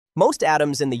Most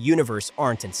atoms in the universe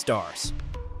aren't in stars.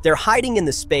 They're hiding in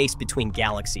the space between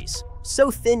galaxies,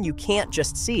 so thin you can't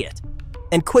just see it.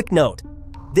 And quick note,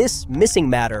 this missing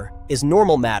matter is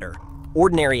normal matter,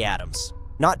 ordinary atoms,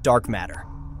 not dark matter.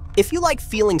 If you like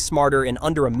feeling smarter in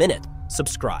under a minute,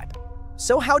 subscribe.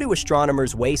 So how do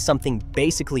astronomers weigh something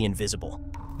basically invisible?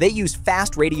 They use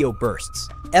fast radio bursts,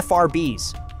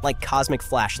 FRBs, like cosmic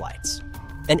flashlights.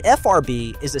 An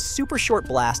FRB is a super short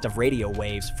blast of radio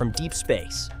waves from deep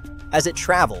space. As it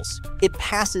travels, it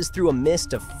passes through a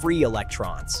mist of free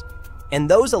electrons. And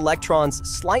those electrons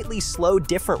slightly slow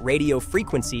different radio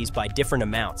frequencies by different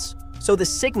amounts, so the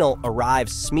signal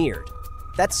arrives smeared.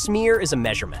 That smear is a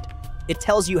measurement. It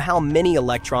tells you how many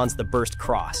electrons the burst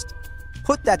crossed.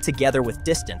 Put that together with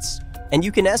distance, and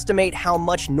you can estimate how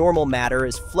much normal matter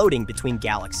is floating between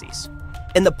galaxies.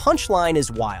 And the punchline is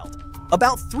wild.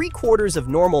 About 3/4 of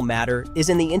normal matter is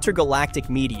in the intergalactic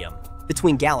medium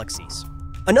between galaxies.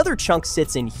 Another chunk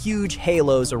sits in huge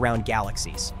halos around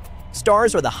galaxies.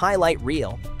 Stars are the highlight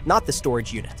reel, not the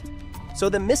storage unit. So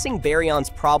the missing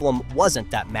baryons problem wasn't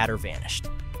that matter vanished.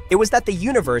 It was that the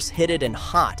universe hid in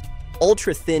hot,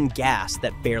 ultra-thin gas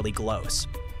that barely glows.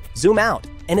 Zoom out,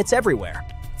 and it's everywhere,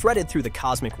 threaded through the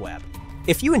cosmic web.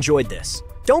 If you enjoyed this,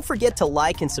 don't forget to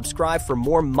like and subscribe for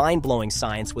more mind-blowing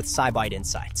science with SciByte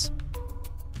Insights.